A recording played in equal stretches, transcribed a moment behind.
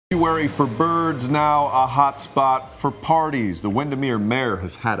sanctuary for birds, now a hot spot for parties. The Windermere mayor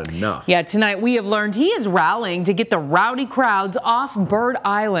has had enough. Yeah, tonight we have learned he is rallying to get the rowdy crowds off Bird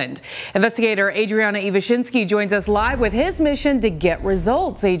Island. Investigator Adriana Ivashinsky joins us live with his mission to get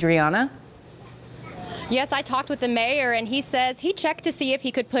results. Adriana? Yes, I talked with the mayor, and he says he checked to see if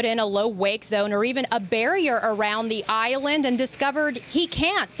he could put in a low wake zone or even a barrier around the island and discovered he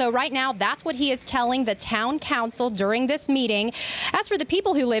can't. So right now, that's what he is telling the town council during this meeting. As for the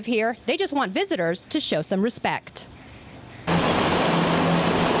people who live here, they just want visitors to show some respect.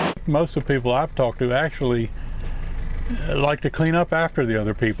 Most of the people I've talked to actually like to clean up after the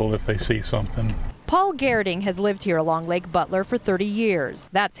other people if they see something. Paul Gerding has lived here along Lake Butler for 30 years.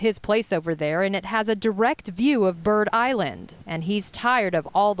 That's his place over there, and it has a direct view of Bird Island. And he's tired of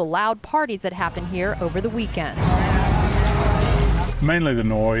all the loud parties that happen here over the weekend. Mainly the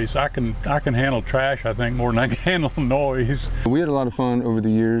noise. I can handle trash, I think, more than I can handle noise. We had a lot of fun over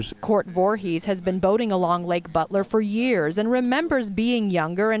the years. Court Voorhees has been boating along Lake Butler for years and remembers being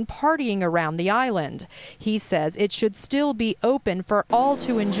younger and partying around the island. He says it should still be open for all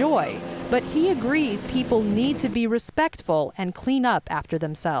to enjoy, but he agrees people need to be respectful and clean up after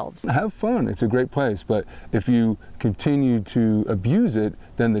themselves. Have fun. It's a great place, but if you continue to abuse it,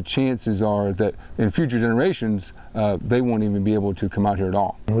 then the chances are that in future generations, they won't even be able to come out here at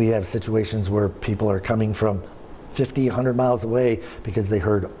all. We have situations where people are coming from 50, 100 miles away because they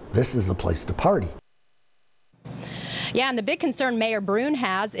heard this is the place to party. Yeah, and the big concern Mayor Brune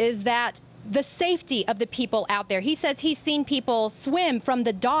has is that the safety of the people out there. He says he's seen people swim from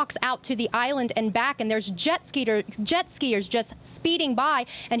the docks out to the island and back, and there's jet skiers just speeding by,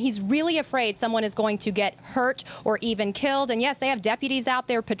 and he's really afraid someone is going to get hurt or even killed. And yes, they have deputies out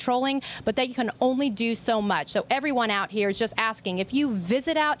there patrolling, but they can only do so much. So everyone out here is just asking, if you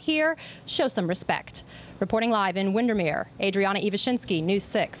visit out here, show some respect. Reporting live in Windermere, Adriana Ivashinsky, News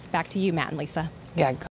 6. Back to you, Matt and Lisa. Yeah.